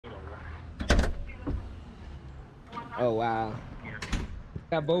Oh, wow.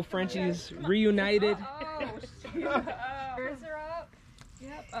 Got both Frenchies reunited. Hers are up.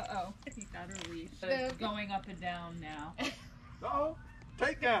 Yep. Uh-oh. He got her leash. It's going up and down now. Uh-oh.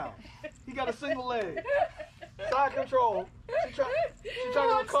 Takedown. He got a single leg. Side control. She trying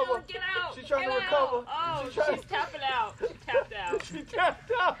to recover. Get out. She's trying to Get recover. out. Oh, she's tapping out. She tapped out. She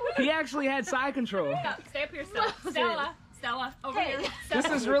tapped out. He actually had side control. Stay up here, Stella. Stella. Stella, over here. This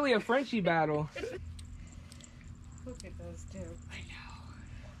is really a Frenchie battle. Look at those two.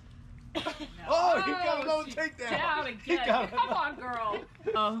 No. Oh, he got another takedown. Get out again. Come on, girl.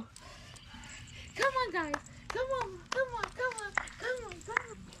 Oh. Come on, guys. Come on. Come on. Come on. Come on. Come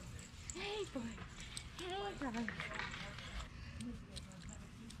on. Hey, boy. Hey, boy.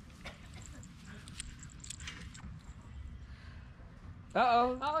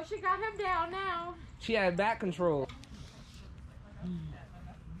 Uh-oh. Oh, she got him down now. She had back control.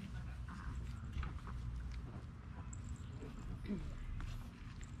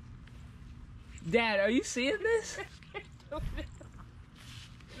 Dad, are you seeing this?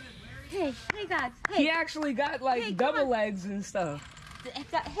 Hey, guys. He actually got like double legs and stuff.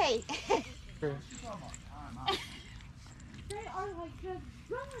 Hey. They are like just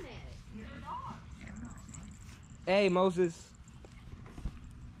going at it. Hey, Moses.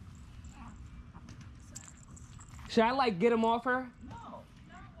 Should I like get him off her? No,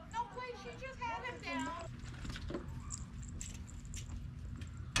 please. She just had him down.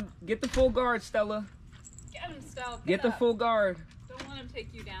 Get the full guard, Stella. Get him, Stella. Get the up. full guard. Don't let him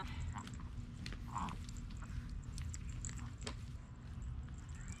take you down.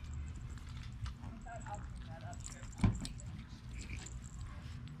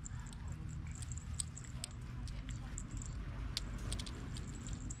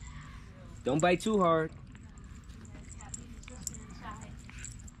 Don't bite too hard.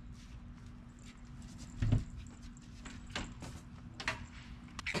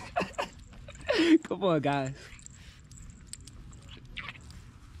 Come on, guys.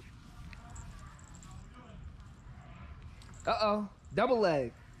 Uh-oh. Double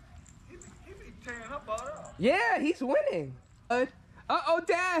leg. He be tearing her butt up. Yeah, he's winning. Uh-oh,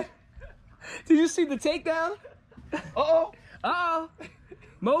 Dad. Did you see the takedown? Uh-oh. Uh-oh.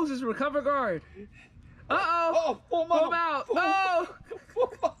 Moses, recover guard. Uh-oh. Oh, pull him Pull him out. No.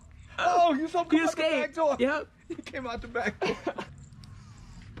 Oh, you saw him He come out the back escaped. door. Yep. He came out the back door.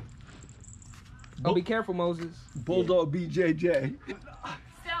 Oh, be careful, Moses. Bulldog BJJ.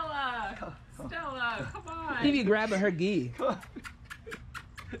 Stella. Stella, come on. He be grabbing her gi.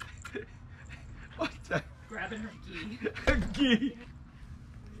 What's that? Grabbing her gi. Gi.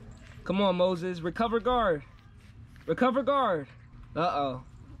 Come on, Moses. Recover guard. Recover guard. Uh-oh.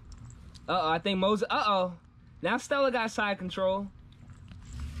 Uh-oh, I think Moses... Uh-oh. Now Stella got side control.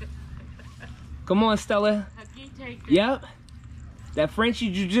 Come on, Stella. Yep. That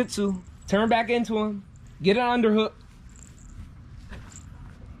Frenchie Jiu-Jitsu. Turn back into him. Get an underhook.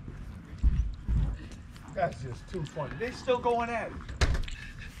 That's just too funny. They still going at it.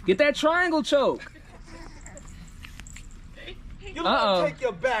 Get that triangle choke. You let her take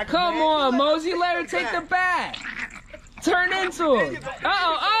your back, Come man. on, You Mosey. Let her take the back. Turn into him.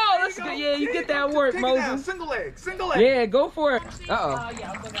 Uh-oh. Oh, that's good. Yeah, you get that work, Take it down. Moses. Single leg. Single leg. Yeah, go for it. Uh-oh.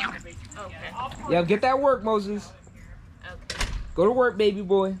 Yeah, I'll go down there, baby. Okay. Yeah, get that work, Moses. Okay. Go to work, baby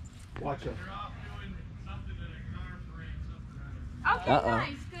boy. Watch out. Okay, nice,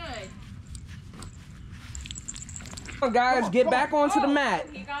 good. Come on, guys, get back onto the mat.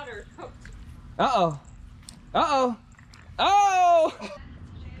 He got her hooked. Uh-oh. Uh-oh. Oh!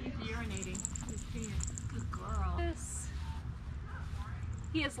 He's urinating. He's peeing. Good girl. Yes.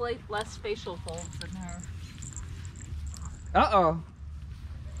 He has less facial folds than her. Uh-oh.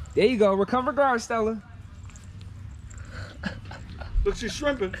 There you go. Recover guard, Stella. Look, she's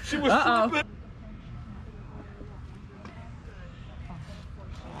shrimping. She was shrimping.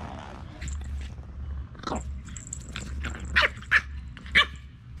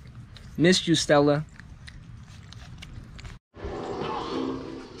 Missed you, Stella.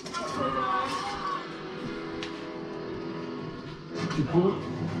 No,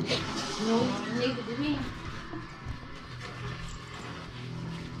 neither did me.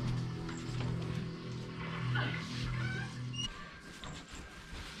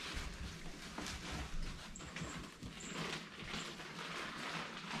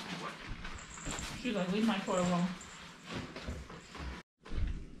 She's like, leave my toy alone.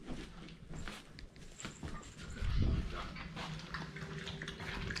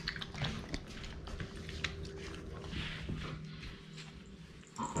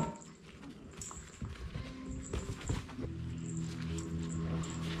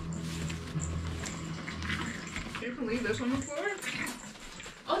 can leave this on the floor.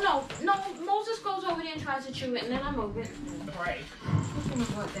 Oh no, no, Moses goes over there and tries to chew it, and then I move it. Right. What's going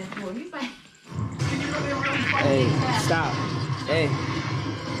on with that boy? You back. Hey, stop. Hey.